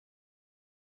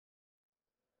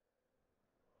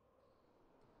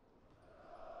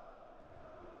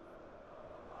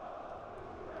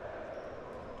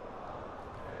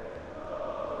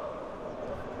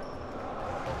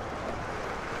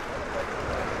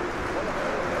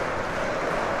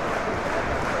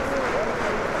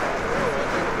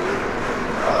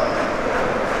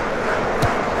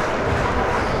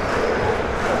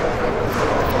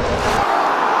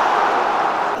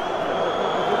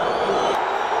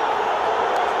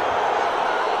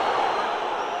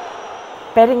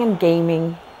Betting and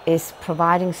gaming is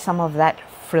providing some of that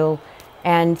thrill,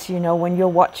 and when you're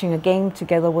watching a game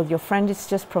together with your friend, it's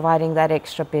just providing that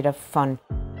extra bit of fun.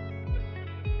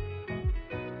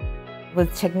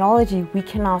 With technology, we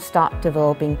can now start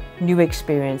developing new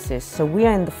experiences, so we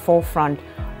are in the forefront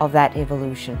of that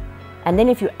evolution. And then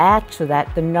if you add to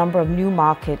that the number of new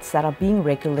markets that are being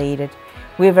regulated,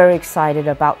 we're very excited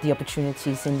about the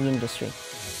opportunities in the industry.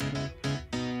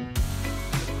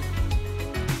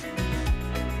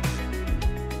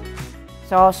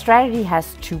 So our strategy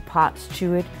has two parts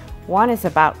to it. One is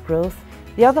about growth,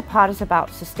 the other part is about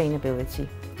sustainability.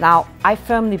 Now, I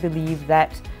firmly believe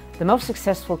that the most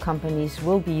successful companies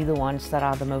will be the ones that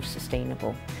are the most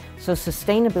sustainable. So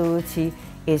sustainability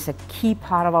is a key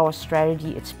part of our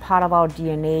strategy, it's part of our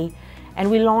DNA,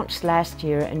 and we launched last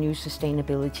year a new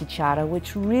sustainability charter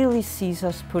which really sees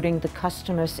us putting the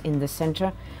customers in the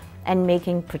center and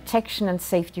making protection and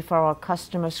safety for our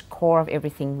customers core of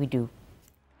everything we do.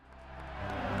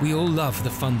 We all love the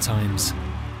fun times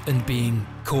and being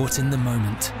caught in the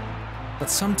moment, but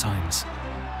sometimes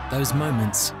those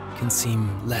moments can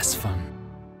seem less fun.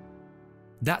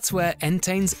 That's where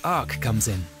Entain's ARC comes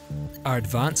in, our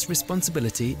Advanced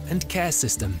Responsibility and Care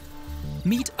System.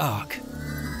 Meet ARC.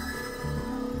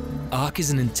 ARC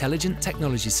is an intelligent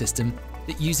technology system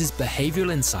that uses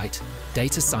behavioral insight,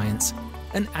 data science,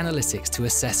 and analytics to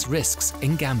assess risks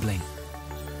in gambling.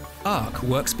 ARC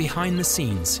works behind the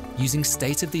scenes using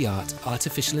state-of-the-art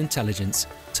artificial intelligence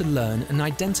to learn and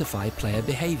identify player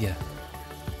behavior.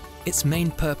 Its main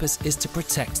purpose is to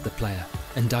protect the player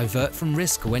and divert from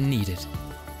risk when needed.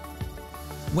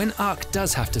 When ARC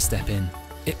does have to step in,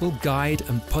 it will guide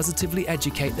and positively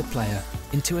educate the player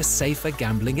into a safer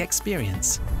gambling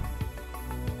experience.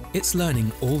 It's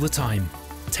learning all the time,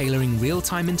 tailoring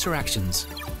real-time interactions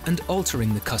and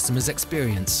altering the customer's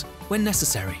experience when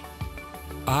necessary.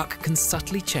 ARC can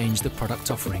subtly change the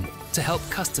product offering to help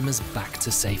customers back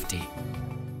to safety.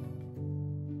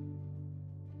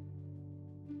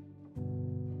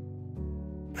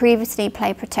 Previously,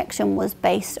 play protection was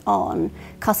based on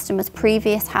customers'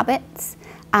 previous habits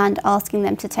and asking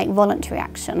them to take voluntary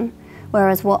action,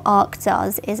 whereas what ARC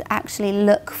does is actually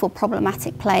look for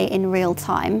problematic play in real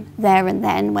time, there and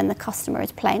then when the customer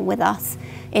is playing with us,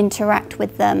 interact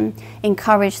with them,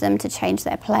 encourage them to change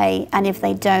their play, and if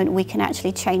they don't, we can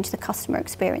actually change the customer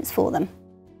experience for them.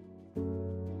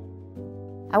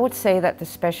 I would say that the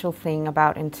special thing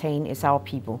about Entain is our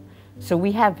people. So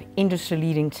we have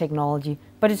industry-leading technology,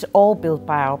 but it's all built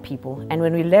by our people. And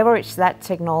when we leverage that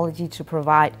technology to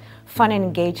provide fun and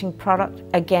engaging product,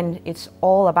 again, it's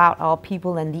all about our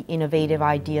people and the innovative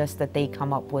ideas that they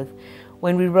come up with.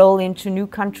 When we roll into new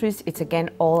countries, it's again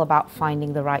all about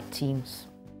finding the right teams.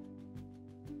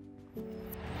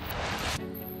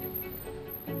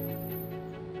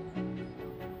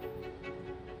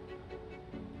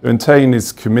 Entain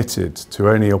is committed to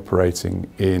only operating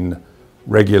in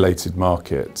regulated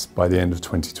markets by the end of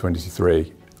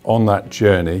 2023. On that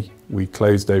journey, we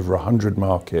closed over 100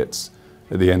 markets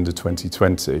at the end of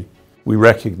 2020. We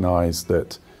recognise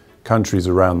that countries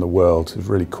around the world have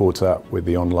really caught up with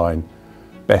the online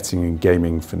betting and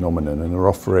gaming phenomenon and are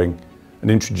offering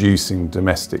and introducing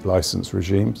domestic licence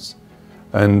regimes.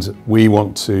 And we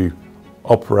want to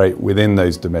operate within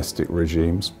those domestic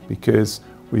regimes because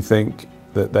we think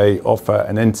that they offer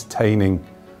an entertaining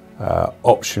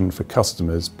option for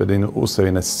customers, but also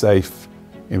in a safe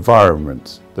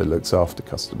environment that looks after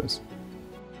customers.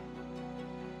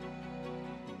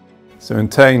 So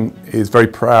Entain is very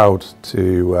proud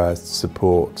to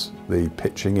support the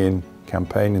Pitching In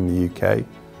campaign in the UK,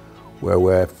 where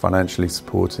we're financially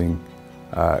supporting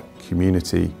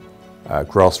community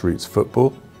grassroots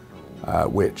football,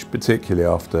 which particularly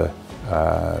after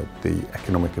the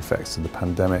economic effects of the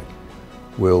pandemic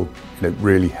will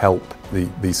really help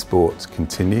these sports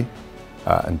continue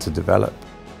and to develop.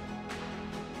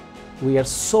 We are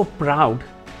so proud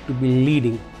to be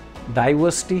leading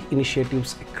diversity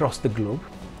initiatives across the globe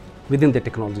within the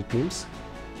technology teams.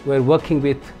 We're working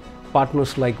with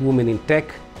partners like Women in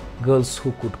Tech, Girls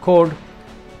Who Could Code,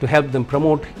 to help them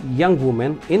promote young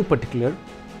women in particular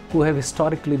who have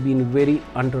historically been very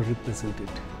underrepresented.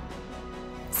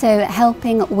 So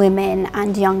helping women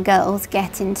and young girls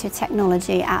get into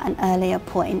technology at an earlier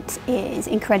point is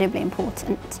incredibly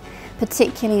important,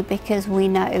 particularly because we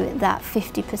know that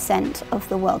 50% of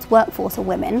the world's workforce are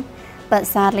women, but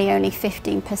sadly only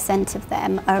 15% of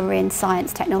them are in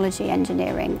science, technology,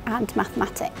 engineering and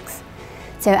mathematics.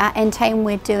 So at Entain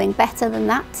we're doing better than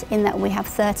that, in that we have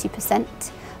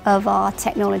 30% of our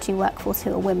technology workforce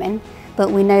who are women, but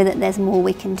we know that there's more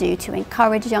we can do to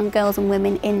encourage young girls and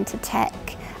women into tech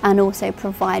and also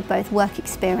provide both work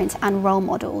experience and role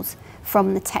models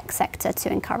from the tech sector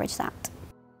to encourage that.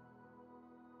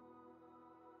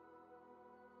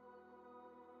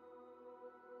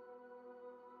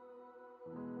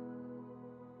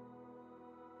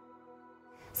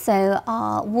 So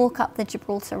our Walk Up the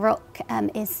Gibraltar Rock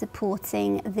is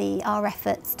supporting our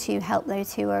efforts to help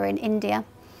those who are in India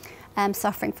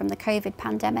suffering from the COVID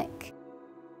pandemic.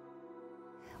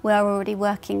 We are already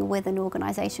working with an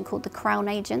organisation called the Crown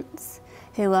Agents,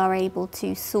 who are able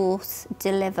to source,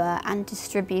 deliver and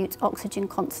distribute oxygen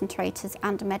concentrators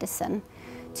and medicine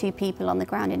to people on the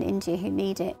ground in India who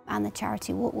need it, and the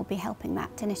charity walk will be helping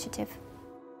that initiative.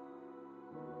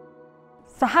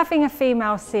 So having a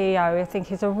female CEO, I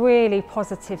think, is a really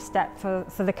positive step for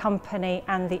the company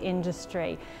and the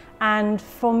industry. And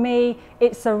for me,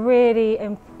 it's a really,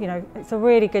 it's a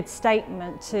really good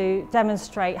statement to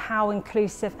demonstrate how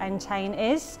inclusive Entain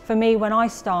is. For me, when I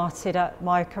started at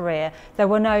my career, there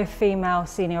were no female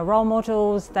senior role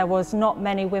models. There was not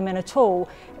many women at all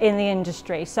in the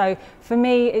industry. So for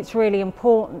me, it's really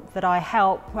important that I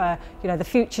help, the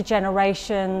future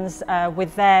generations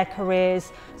with their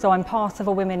careers. So I'm part of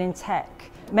a Women in Tech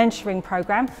mentoring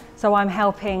program, so I'm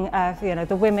helping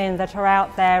the women that are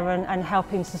out there and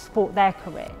helping to support their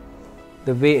career.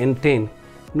 The way Entain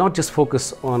not just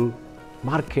focus on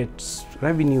markets,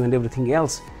 revenue and everything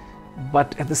else,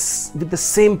 but with the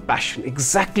same passion,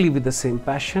 exactly with the same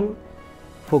passion,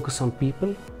 focus on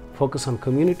people, focus on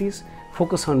communities,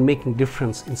 focus on making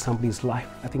difference in somebody's life.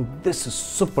 I think this is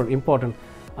super important.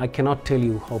 I cannot tell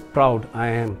you how proud I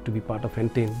am to be part of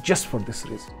Entain just for this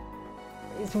reason.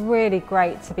 It's really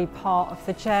great to be part of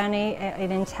the journey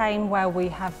in Entain, where we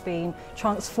have been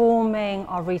transforming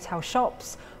our retail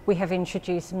shops. We have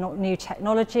introduced new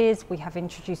technologies, we have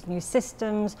introduced new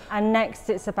systems, and next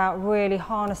it's about really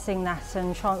harnessing that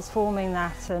and transforming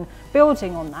that and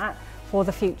building on that for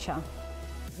the future.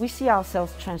 We see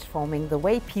ourselves transforming the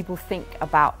way people think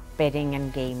about betting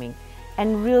and gaming,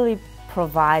 and really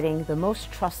providing the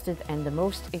most trusted and the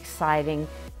most exciting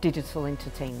digital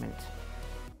entertainment.